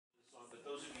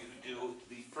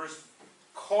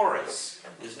chorus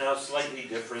is now slightly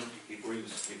different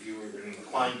if you were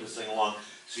inclined to sing along.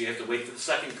 So you have to wait for the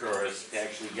second chorus to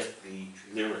actually get the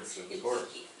lyrics of the chorus.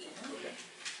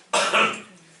 Okay.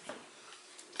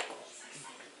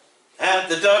 At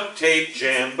the duct tape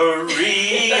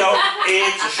jamboree, oh,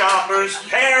 it's a shopper's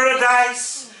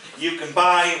paradise. You can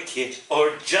buy a kit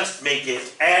or just make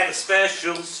it at a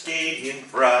special stadium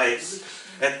price.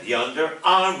 At the Under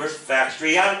Armour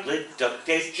factory outlet duct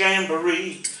tape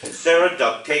jamboree, there are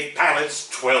duct tape pallets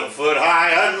 12 foot high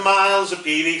and miles of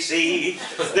PVC.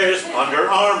 There's Under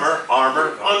Armour,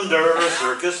 armor under a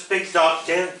circus big top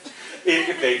tent. If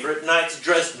your favorite knight's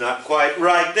dressed not quite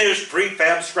right, there's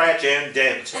prefab scratch and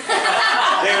dent.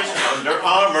 There's Under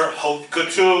Armour haute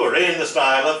couture in the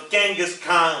style of Genghis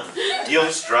Khan.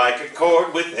 You'll strike a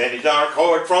chord with any dark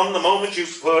chord from the moment you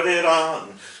put it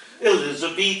on.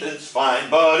 Elizabethan's fine,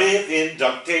 but if in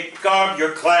duct tape garb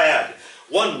you're clad,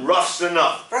 one rough's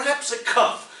enough, perhaps a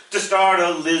cuff, to start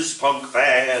a Liz Punk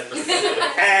fad.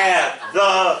 At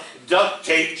the duct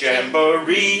tape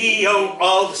jamboree, oh,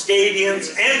 all the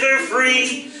stadiums enter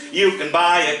free. You can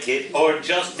buy a kit or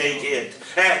just make it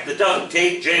at the duct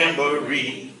tape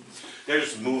jamboree.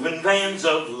 There's moving vans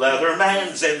of leather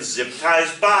mans and zip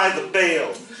ties by the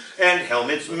bale, and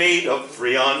helmets made of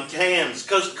Freon cans,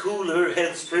 'cause cooler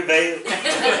heads prevail.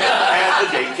 At the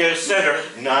daycare center,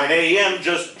 9 a.m.,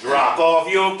 just drop off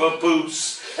your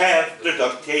papoose. At the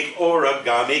duct tape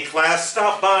origami class,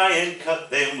 stop by and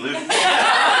cut them loose.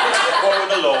 For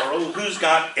the Laurel, who's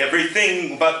got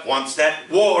everything but wants that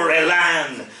war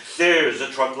elan, there's a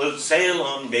truckload sale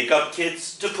on makeup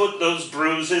kits to put those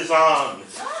bruises on.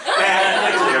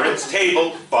 At the clearance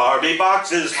table, Barbie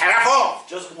boxes, half off,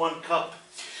 just 1 cup.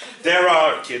 There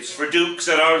are kits for dukes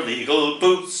that are legal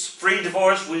boots, free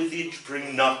divorce with each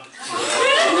prenup.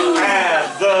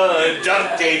 At the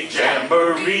duct tape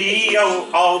jamboree,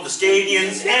 oh, all the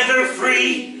stadiums enter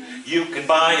free. You can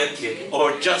buy a kit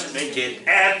or just make it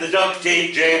at the duct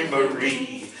tape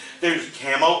jamboree. There's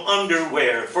camo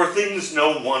underwear for things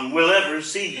no one will ever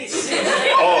see.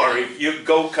 Or if you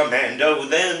go commando,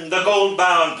 then the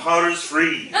gold-bound powder's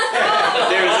free.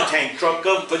 There's a tank truck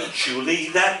of patchouli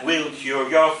that will cure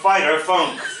your fighter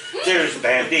funk. There's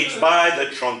band-aids by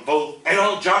the trunk bolt, and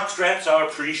all jock straps are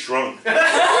pre-shrunk.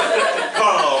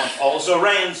 From also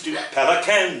rans to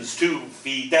pelicans to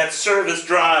feed that service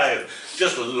drive.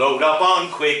 Just load up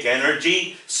on quick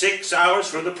energy, 6 hours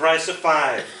for the price of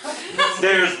 5.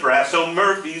 There's Brasso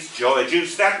Murphy's Joy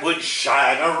Juice that would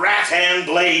shine a rattan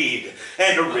blade,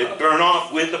 and a rib burn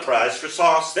off with the prize for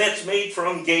sauce that's made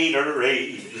from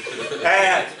Gatorade.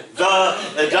 At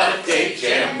the duct tape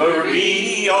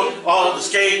jamboree, oh, all the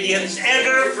stadiums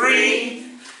enter free.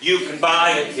 You can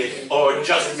buy a kit or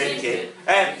just make it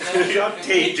at the duct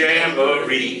tape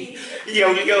jamboree.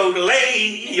 Yodel yodel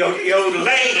lay, yodel yodel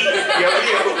lay, yodel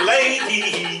yodel lay,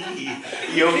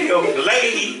 yodel yodel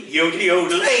lay, yodel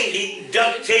yodel lay,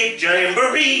 duct tape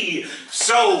jamboree.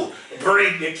 So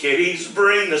bring the kiddies,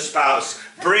 bring the spouse,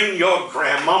 bring your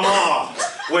grandmama,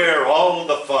 where all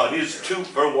the fun is 2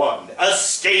 for 1, a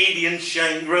stadium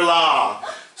Shangri-La.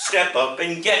 Step up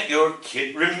and get your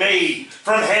kit remade.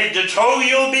 From head to toe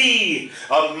you'll be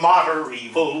a modern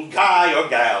evil guy or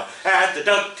gal at the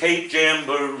duct tape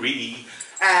jamboree.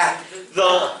 At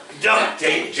the duct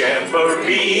tape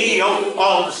jamboree, oh,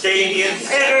 all the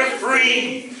stadiums enter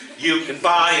free. You can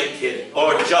buy a kit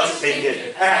or just take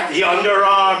it at the Under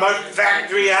Armour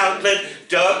factory outlet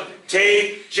duct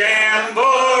tape jamboree.